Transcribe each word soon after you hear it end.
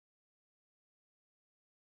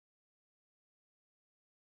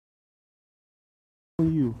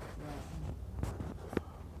You.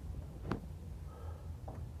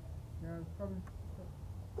 Yeah, it's coming.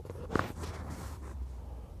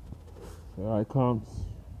 Here it comes.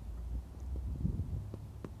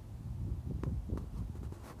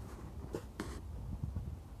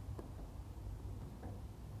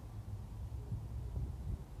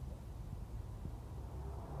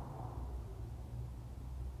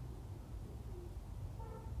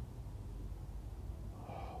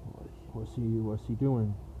 What's he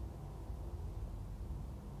doing?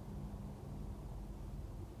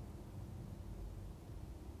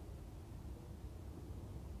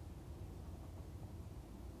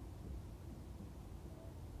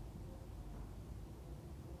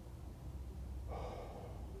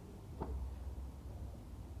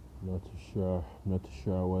 Not too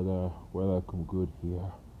sure whether I come good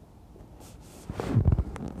here.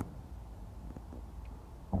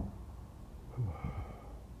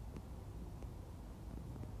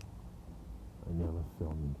 I never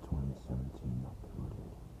filmed in 2017, uploaded.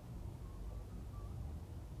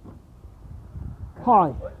 Hi.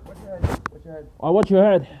 Watch your head. Watch your head. I watch your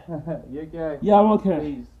head. You okay? Yeah, I'm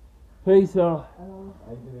okay. Peace. How you doing?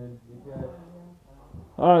 You okay?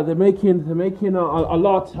 They're making a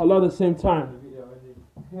lot at the same time.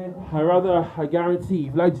 I guarantee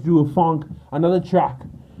if you like to do a funk, another track,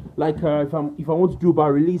 like if I want to do by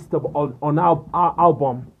release on our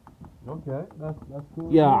album. Okay, that's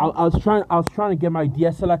cool. Yeah, I was trying to get my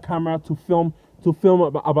DSLR camera to film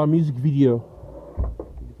about music video.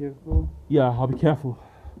 Be careful. Yeah, I'll be careful.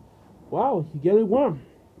 Wow, you get it warm.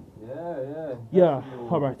 Yeah.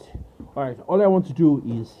 All right. All I want to do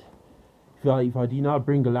is, if I did not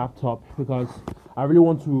bring a laptop, because I really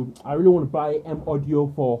want to buy audio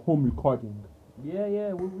for home recording.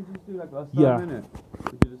 Yeah. What would you do like last Yeah. time, innit?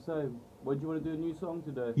 We did the same. What do you want to do a new song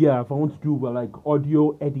today? Yeah, if I want to do like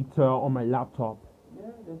audio editor on my laptop,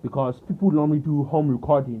 Yeah. because people normally do home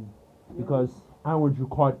recording, because I want to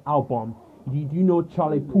record album. Do you know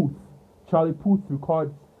Charlie Puth? Charlie Puth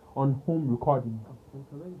records on home recording.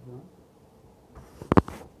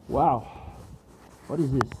 Wow, what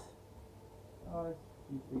is this? Oh, it's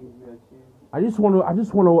I just want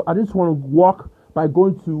to walk by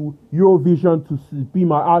going to Eurovision to be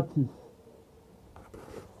my artist.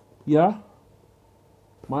 Yeah,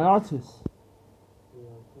 my artist.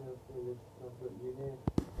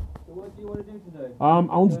 So what do you want to do today? I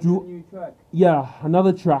want to do a new track. Yeah,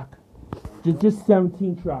 another track. Just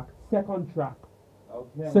 17 tracks. Second track.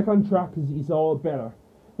 Okay. Second track is all better.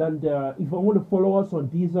 Then if I want to follow us on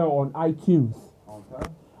Deezer or on iTunes. Okay.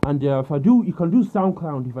 And if I do, you can do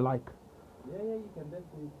SoundCloud if I like. Yeah, you can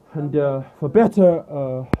definitely. And for better,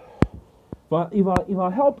 but if I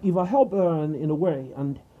help in a way,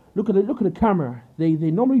 and look at the camera.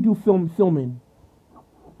 They normally do filming,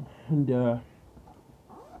 and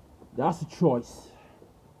that's a choice.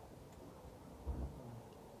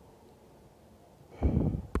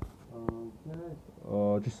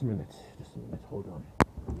 Okay. Just a minute. Hold on.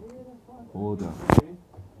 Yeah, that's fine. Hold on.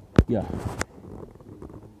 Yeah.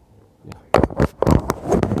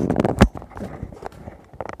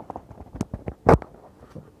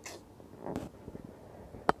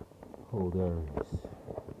 Hold on. You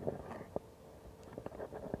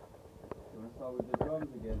want to start with the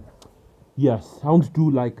drums again? Yes, I want to do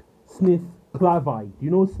like Smith clavi. Do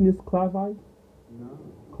you know Smith clavi? No.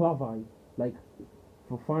 Clavi, like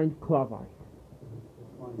for find clavi.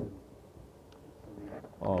 Find it.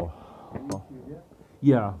 Oh. YouTube, yeah?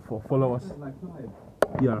 Yeah, for follow us. Like five.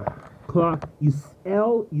 Yeah, you CLAVI.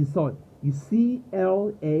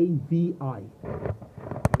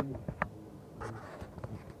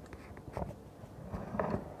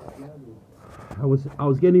 I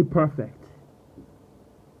was getting perfect.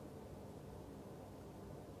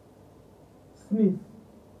 Smith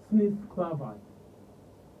clavi.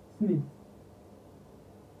 Smith.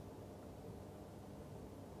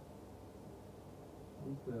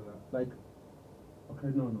 Like, okay,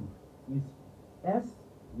 no. It's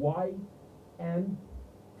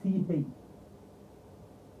SYNTH.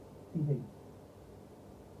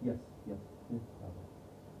 Yes. Smith clavi.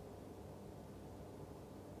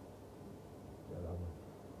 Yeah, that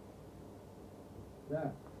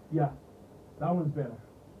one. Yeah, that one's better.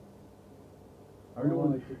 I really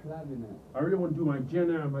want the clavinet. I really want to do my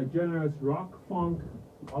genres rock, funk,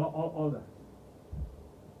 all that.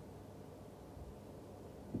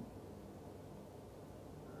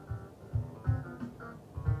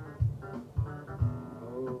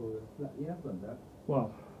 You have done that.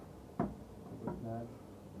 Wow.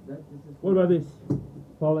 What about this?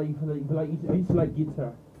 Paul, I used to like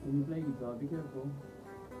guitar. When you play guitar, be careful.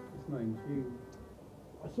 It's not in tune.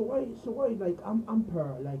 So why like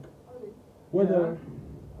amper like whether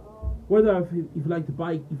whether if you like to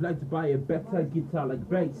buy a better guitar like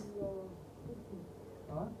bass.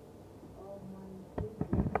 Huh?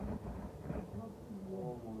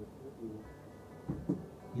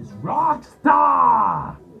 He's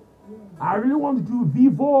Rockstar! I really want to do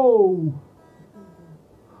Vivo!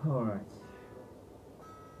 Alright.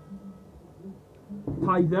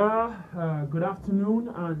 Hi there, good afternoon,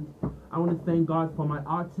 and I want to thank God for my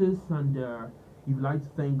artists, and if you'd like to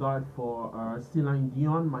thank God for Celine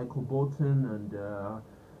Dion, Michael Bolton, and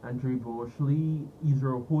Andre Boshley,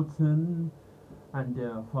 Israel Houghton, and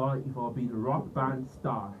if I'll be the rock band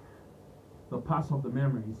star, the past of the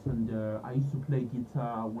memories. And I used to play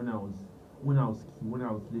guitar when I was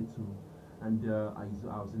little, and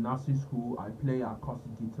I was in nursery school. I play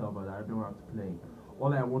acoustic guitar, but I don't know how to play.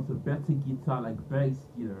 All I want is a better guitar like bass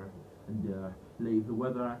guitar, and like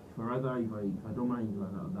if I don't mind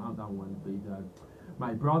that one. But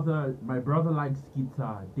my brother likes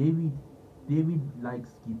guitar. David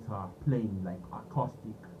likes guitar playing like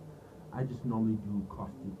acoustic. I just normally do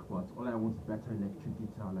acoustic, but all I want is better electric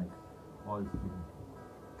guitar like all these people.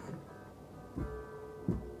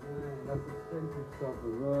 That's expensive stuff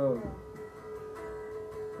as well.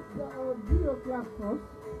 Do your class first.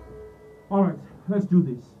 Alright, let's do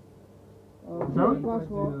this. Do your Sorry? class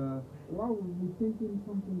first. Why would we thinking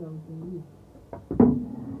something that we can use?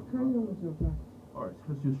 Carry on with your class. Alright,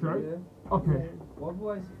 let's do straight. Yeah. Okay. What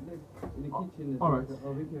voice in the kitchen? Alright.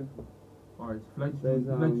 Oh, be careful. Alright, let's There's,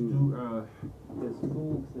 do There's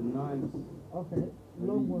forks and knives. Okay.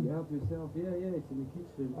 Long You one. help yourself. Yeah, it's in the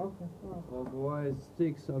kitchen. Okay. Alright. Otherwise,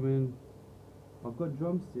 sticks. I mean, I've got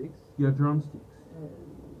drumsticks. yeah, drumsticks.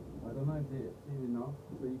 I don't know if they're thin enough,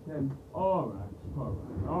 but you can. Alright.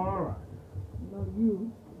 Not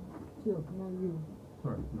you. Chill. Not you.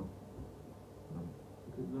 Sorry, no.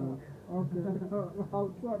 Because no. Okay.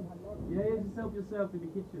 I'll try my luck. Yeah, just help yourself in the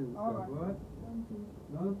kitchen. Alright. Right? Thank you.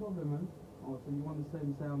 No problem, man. Oh, so you want the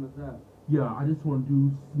same sound as that? Yeah, I just want to do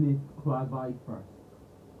sniff clavi first.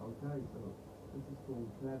 Okay, so this is called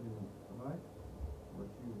clavinet, alright? What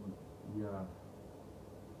you want? Yeah.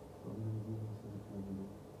 So I'm gonna give you some clavinet.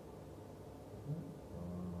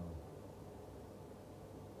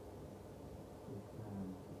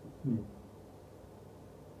 Sniff.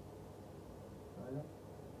 Try that.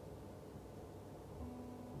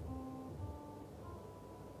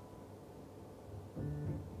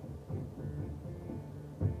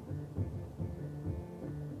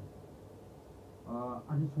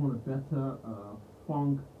 I just want a better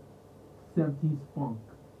funk, 70s funk.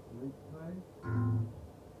 Let's try.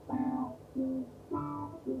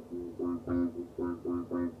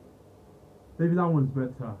 Maybe that one's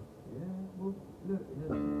better. Yeah, well, look, there's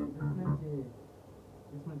plenty here.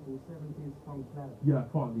 This one called 70s Funk Clav. Yeah,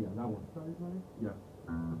 yeah, that one. Try this one? Yeah.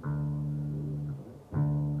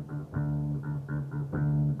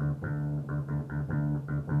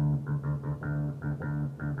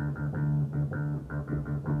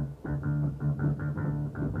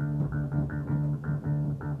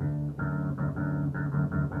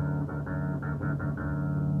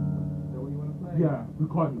 Is that what you want to play? Yeah,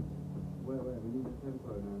 record it. Wait, we need the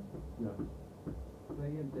tempo now. Yeah.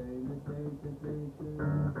 Play it down,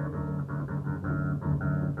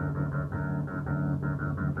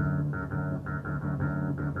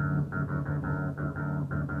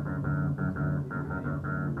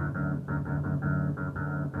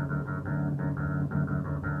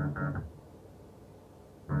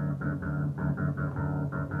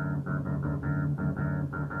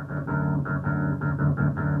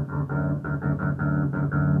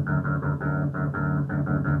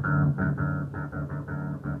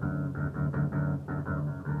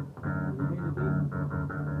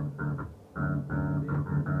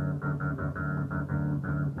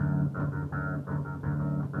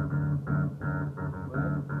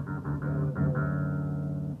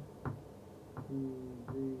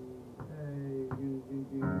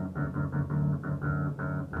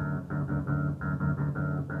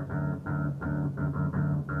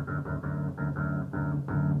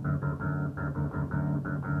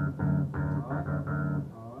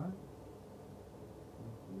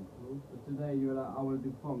 today you're like, I want to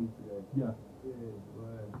do funk today. Yeah. Yeah,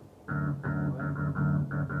 right.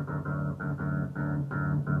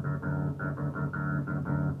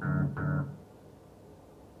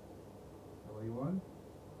 What you want?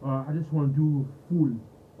 I just want to do full,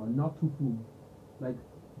 but not too full. Like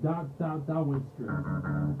that went straight.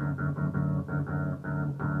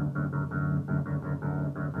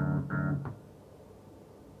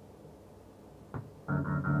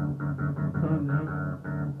 Turn now.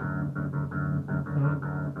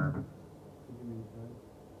 Turn.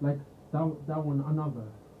 That one another.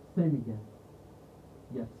 Same again.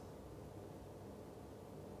 Yes.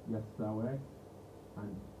 Yes, that way.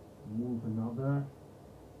 And move another.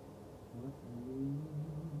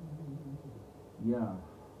 Yeah.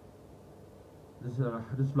 This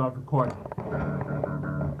is live recording.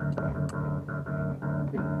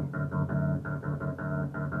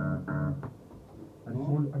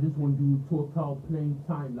 I just want to do total playing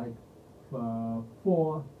time like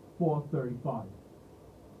 4:35.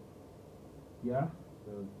 Yeah?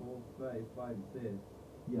 So 4:35 it says.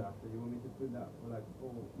 Yeah. So you want me to put that for like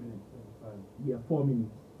 4 minutes 35? Yeah, 4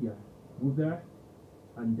 minutes. Yeah. Move there.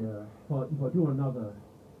 And if I do another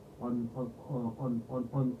on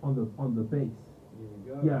the bass. Here we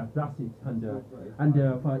go. Yeah, that's it. And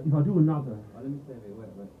if I do another. Let me save it.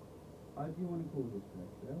 Wait. How do you want to call this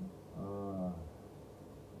track? Yeah?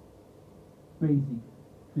 Basic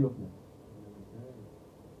Theophilus.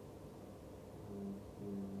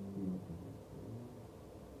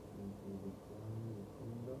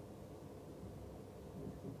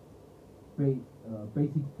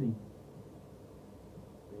 Basic thing.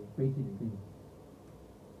 Basic thing.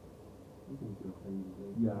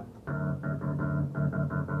 Yeah. I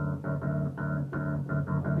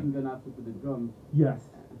think you're gonna have to put the drums. Yes.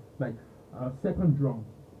 Like second drum.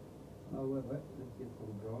 Oh wait. Let's get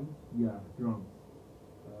some drums. Yeah, drums.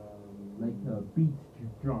 Like beat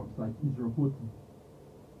drums, like Israel Houghton.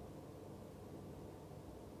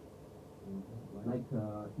 Like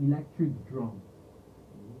electric drum.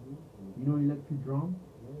 You know electric drum?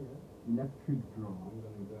 Yeah. Electric drum. I'm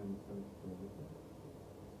gonna go and search for it.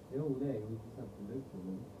 They're all there, we just have to look for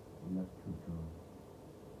them. Electric drum.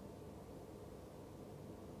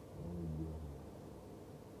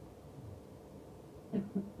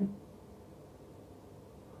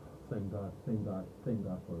 Thank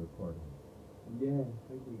God for recording. Yeah,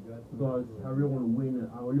 thank you God. Because I really want to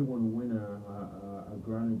win a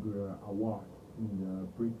Grammy award in the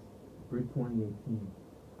Brit 2018.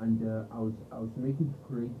 And I was making to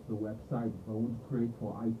create the website. I want to create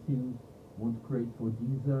for iTunes, I want to create for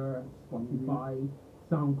Deezer, Spotify,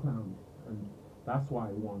 SoundCloud, and that's what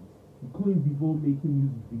I want. Including before making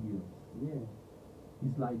music videos. Yeah.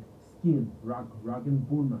 It's like Skin, Rag and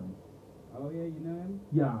Bone Man. Oh yeah, you know him?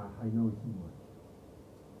 Yeah, I know it too much.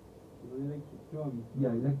 Electric drums.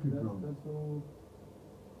 Yeah, electric drums. That's all.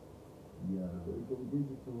 Yeah. We go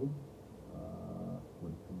digital. What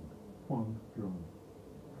do you think? Funk drums.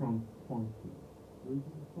 Funk it. What is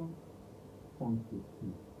it funk? Funk it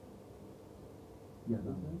too. Yeah,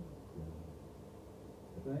 that one. Yeah.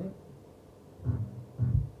 Say it?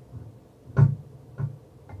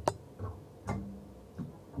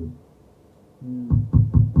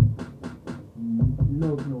 No,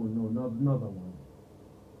 not another one.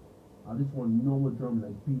 I just want normal drum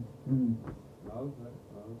like beat. Okay.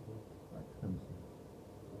 Like something.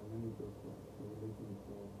 Let me go for it. So we're looking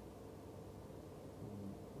for.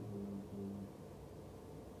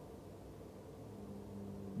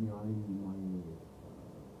 Yeah, I need my.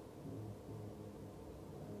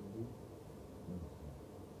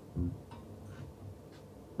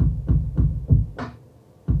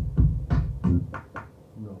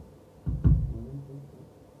 No.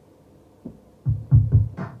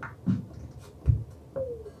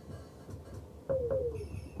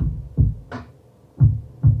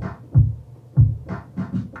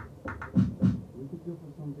 We could go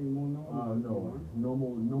for something more normal. No.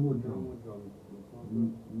 Normal drum. Normal drums.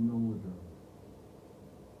 Normal drum.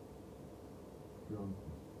 Drum.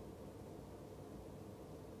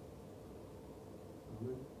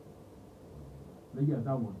 Yeah,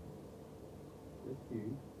 that one. Let's see.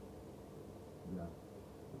 Yeah.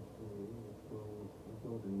 What's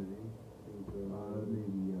all the name?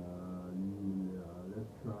 Maybe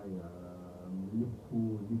let's try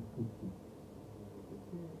Liverpool.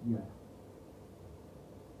 Yeah.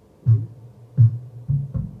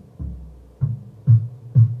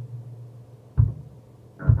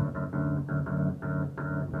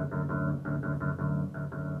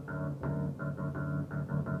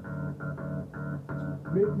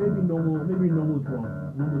 Maybe normal drum.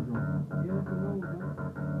 Normal drum. Yeah, it's a normal drum.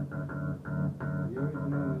 The original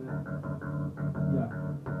one. Yeah.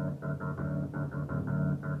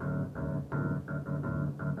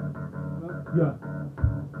 Yeah.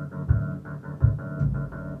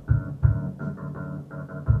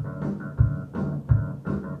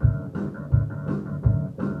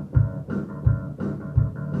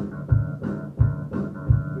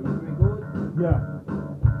 Yeah.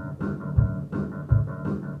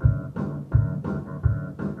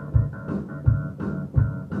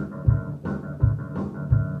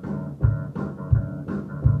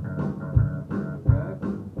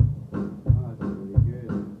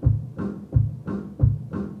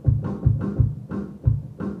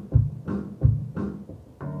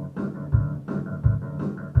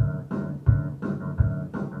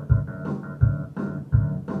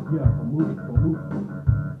 move it. Don't move.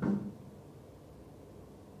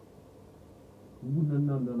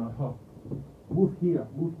 No. Huh. Move here.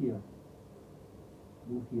 Move here.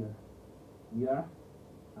 Move here. Yeah.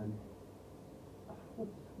 And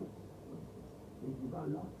what's you got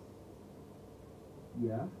lots.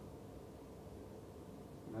 Yeah.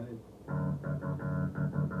 Got it.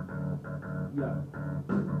 Yeah.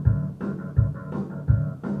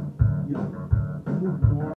 Yeah. Move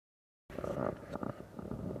more.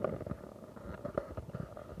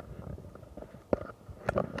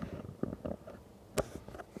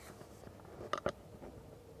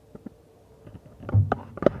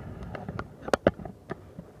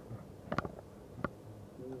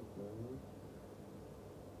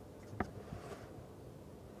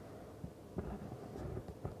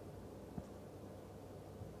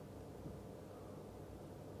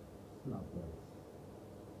 Not bad.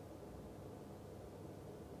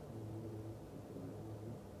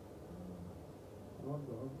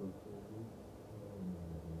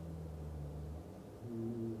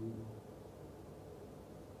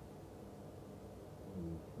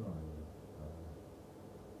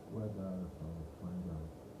 Whether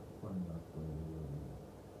find out where you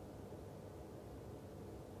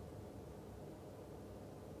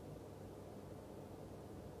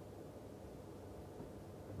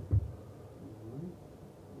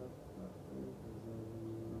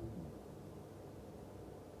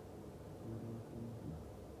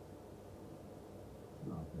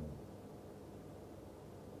not bad.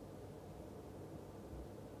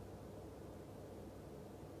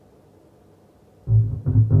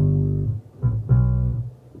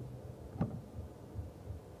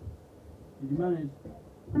 Did you manage?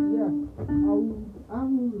 Yeah, I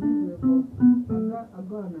will leave it, but I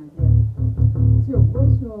got an idea. So,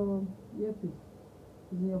 where's your earpiece?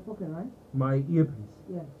 It's in your pocket, right? My earpiece.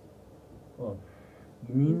 Yeah. Oh, you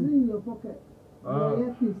It's mean? in your pocket. Your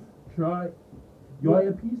earpiece. Try your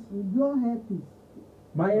earpiece? Your earpiece.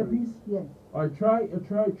 My earpiece? Yes. Or try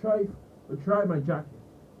my jacket.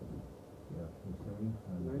 Yeah, you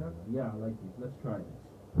see? Like that? Yeah, I like it. Let's try this.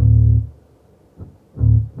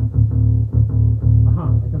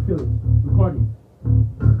 I can feel it. Recording.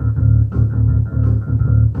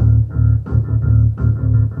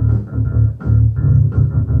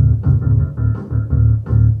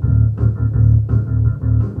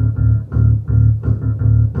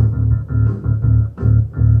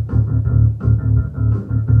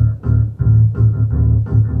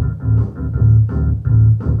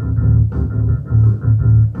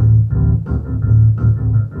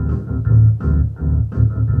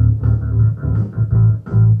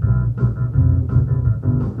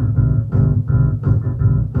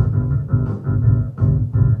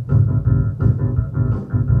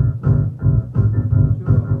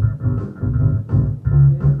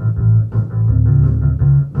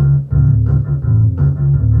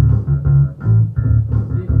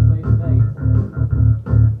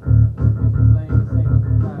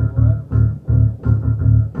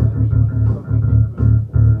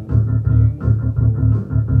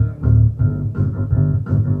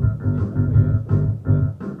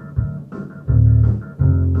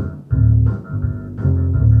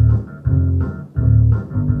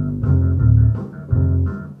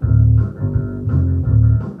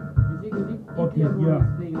 keep yeah. on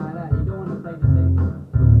this thing like that. You don't want to play the same.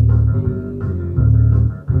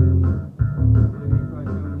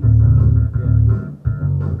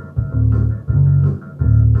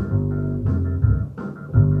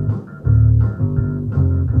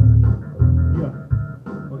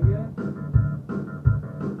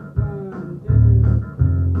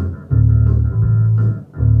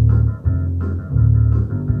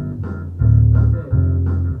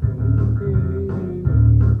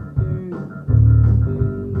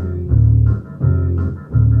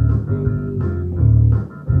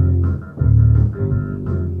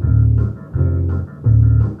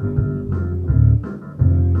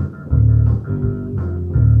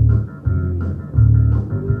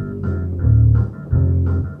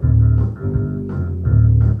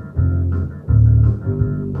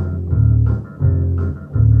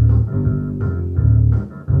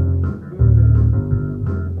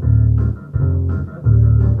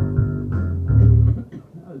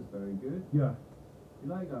 Yeah. You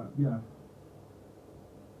like that? Yeah.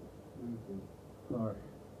 Okay. Sorry.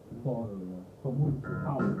 For moving to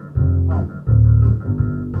house.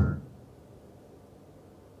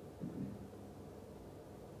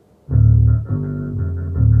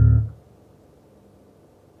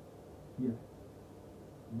 Yeah.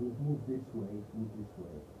 Move this way. Move this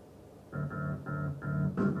way.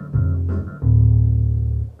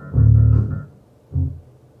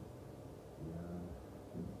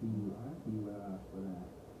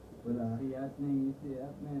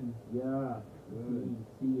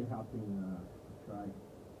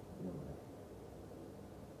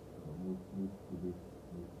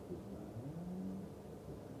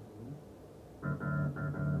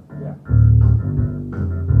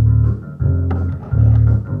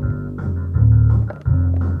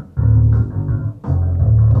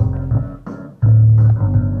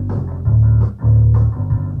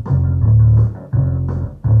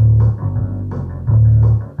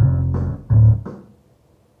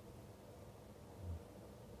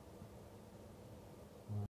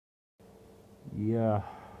 Yeah,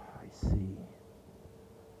 I see.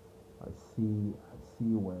 I see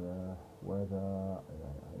whether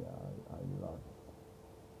I lost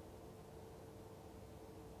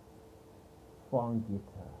funk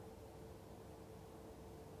guitar.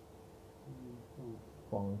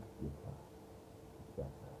 Funk guitar.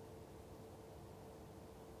 Better.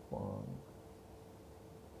 Funk.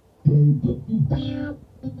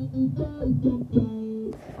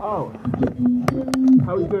 Oh,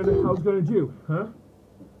 how's gonna do, huh?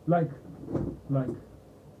 Like.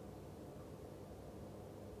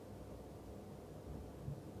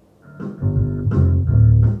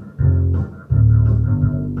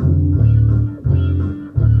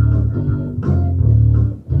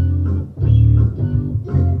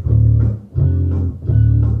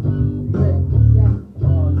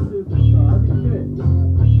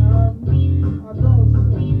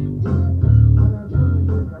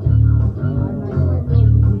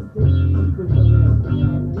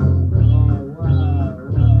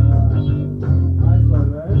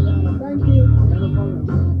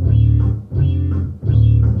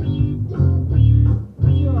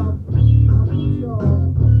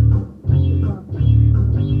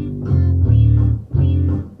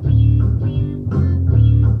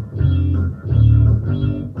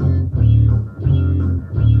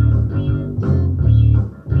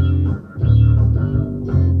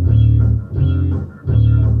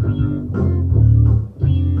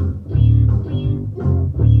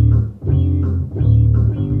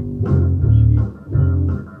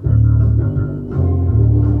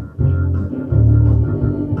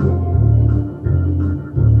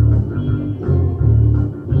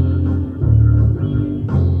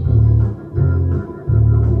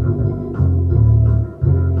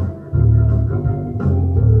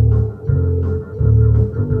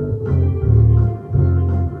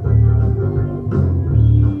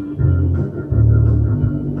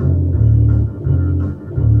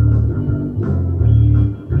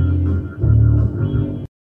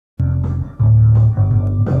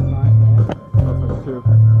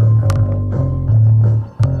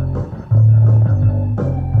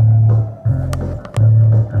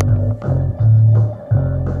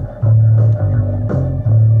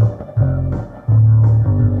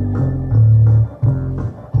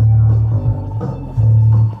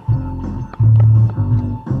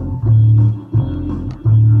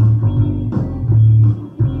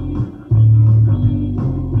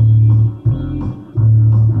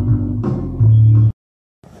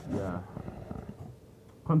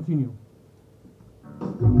 Continue. I'd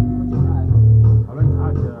like to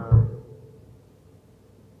add,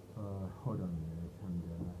 hold on a minute, and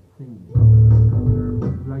thingy.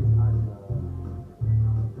 I'd like to add,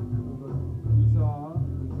 We've got guitar,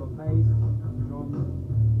 we've got bass, drums,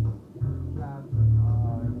 clap,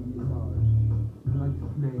 and guitar. I'd like to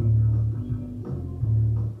play.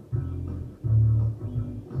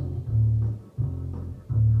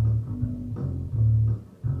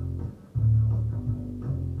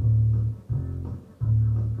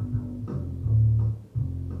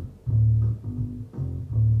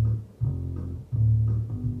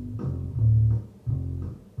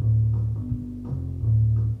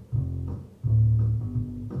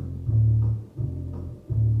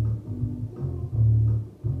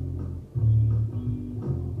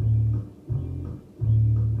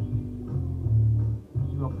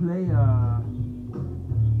 Play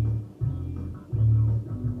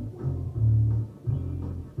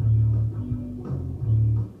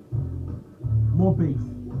more bass,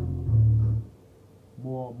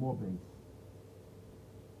 more bass.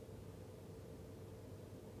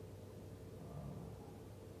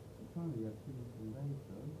 Apparently you have two different bass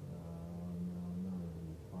though.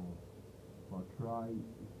 No. If I try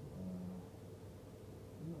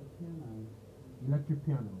You've got a piano. electric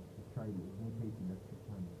piano, let's try it. More bass electric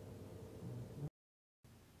piano.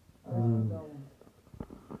 That one.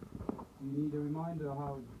 Do you need a reminder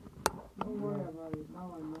how? Don't worry about it.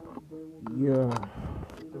 Now I know they will be. Yeah.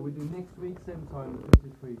 So we do next week, same time, 2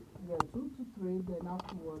 to 3. Yeah, 2 to 3. Then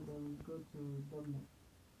afterward, then we go to Dominic.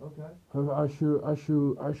 Okay.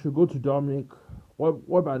 I should go to Dominic.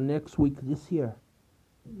 What about next week this year?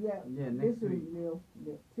 Yeah. Yeah, next this week. Is Neil.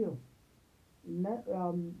 Yeah, till.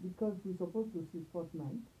 Because we're supposed to see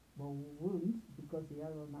Fortnite, but we won't because he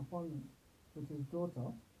has an appointment with his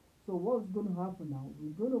daughter. So what's going to happen now?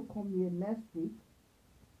 We're going to come here next week,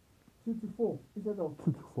 2 to 4 instead of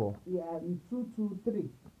 2 to 4. yeah, and 2 to 3.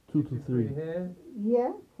 2 to 3. Here,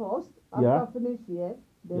 Yeah, first. After Yeah. I finish here,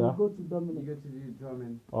 then Yeah. we go to you Dominic. go to do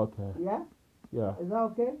drumming. Okay. Yeah, Yeah. is that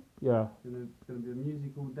okay? Yeah. It's gonna be a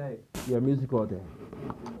music all day. Yeah. Music all day.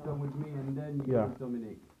 You come with me and then you Yeah. go with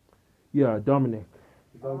Dominic. Yeah, Dominic.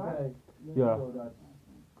 It's okay. Yeah.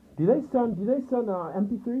 Did they send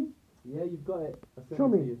MP3? Yeah, you've got it. I sent Show it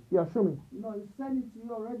to me. you. Yeah, show me. No, he sent it to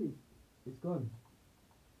you already. It's gone.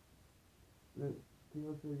 Look,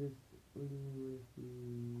 Theophilus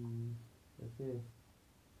Oluwafifehami. That's it.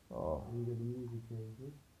 Oh. And you got the music here, is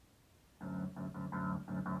it?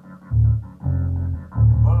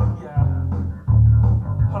 Oh yeah.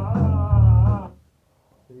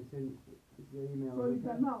 So it's in your email. So you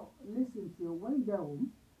can now listen to it. When you get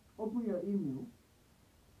home, open your email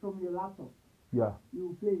from your laptop. Yeah. You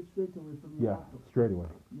will play it straight away from your Yeah. laptop. Straight away.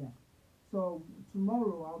 Yeah. So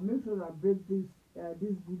tomorrow I'll make sure I break this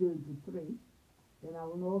video into 3, and I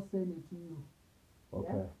will now send it to you.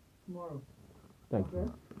 Okay. Yeah? Tomorrow. Thank Okay?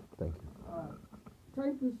 you. Thank you.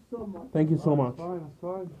 Thank you so much. Thank you so much. That's fine, that's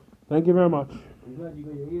fine. Thank you very much. I'm glad you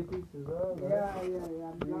got your earpiece as well. Right? Yeah.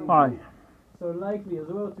 I'm glad. Hi. So likely as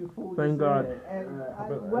well to fall. Thank God. And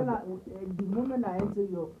the moment I enter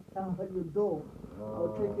your door,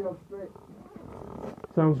 I'll take you up straight.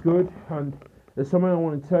 Sounds good. And there's something I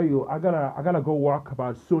want to tell you. I gotta go work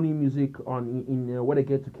about Sony Music on in when I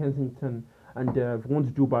get to Kensington, and want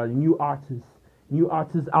to do about a new artist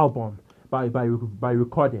album by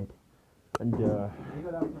Recorded. And You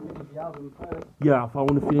gotta have to finish the album first. yeah, if I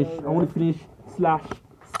want to finish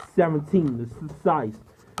 /17 the size.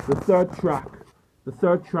 The third track,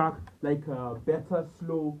 like a better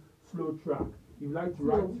slow track. You like to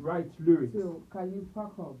write lyrics. So can you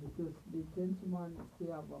pack up, because the gentleman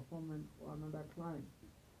still have appointment for another client.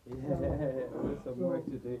 Yeah, there's some work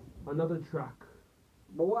to do. Another track.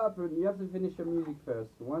 But what happened? You have to finish your music first.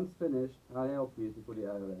 Once finished, I'll help you to put it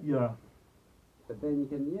out there. Yeah. But then you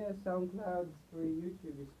can, SoundCloud is free,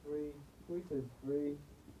 YouTube is free, Twitter is free.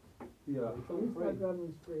 Yeah. It's all free. Instagram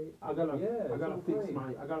is free. I gotta it's all free.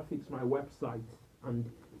 I gotta fix my website,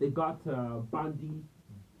 and they got Banzugu.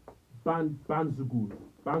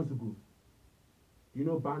 Do you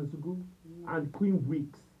know Banzugu? And Queen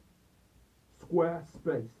Weeks.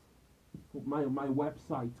 Squarespace. My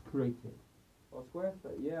website created. Or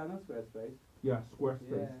Squarespace. Yeah, I know Squarespace. Yeah,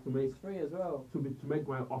 Squarespace Yeah. to make It's free as well. to make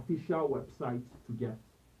my official website to get.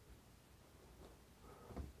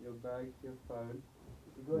 Your bag, your phone.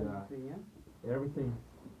 You got Yeah. everything, yeah? Everything.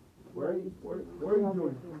 Where are you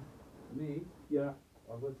doing? Me? Yeah.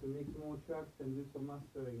 I've got to mix more tracks and do some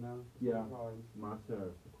mastering now. Yeah. Sometimes.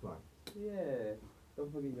 Master supply. Yeah.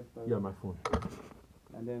 Don't forget your phone. Yeah, my phone.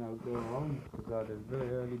 And then I'll go home because I had a very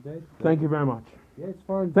early day. Thank you very much. Yeah, it's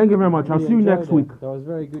fine. Thank you very much. I'll Really see you enjoyed next it. week. That was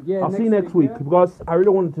very good. Yeah, I'll see you next week yeah? because I really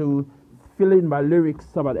wanted to fill in my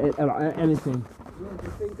lyrics about anything. Yeah,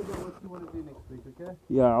 just think about what you want to do next week, okay?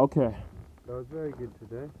 Yeah, okay. That was very good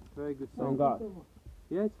today. Very good Thank song. God.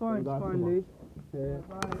 Yeah, it's fine. It's God so fine, much. Lee. Yeah.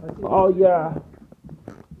 Bye. Oh, yeah.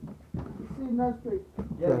 See you next week.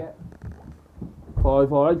 Yeah. If I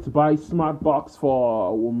like to buy smart box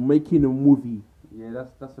for making a movie, Yeah,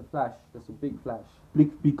 that's a flash. That's a big flash.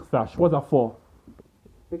 big flash. What's that for?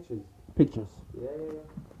 Pictures. Pictures. Yeah.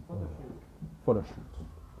 Photo shoot.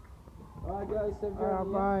 Alright, guys. Have a good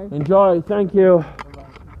one, yeah? Bye. Enjoy. Thank you.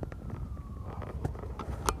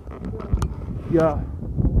 Yeah.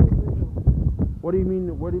 What do you mean?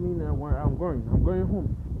 Where I'm going? I'm going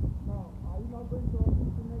home. No, are you not going to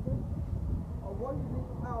Orpington again? Or what is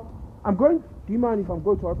it now? I'm going. Do you mind if I'm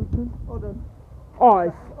going to Orpington? Hold on. Oh, I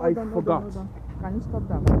Hold on, forgot. Hold on. Can you stop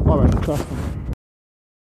that? All right. Stop.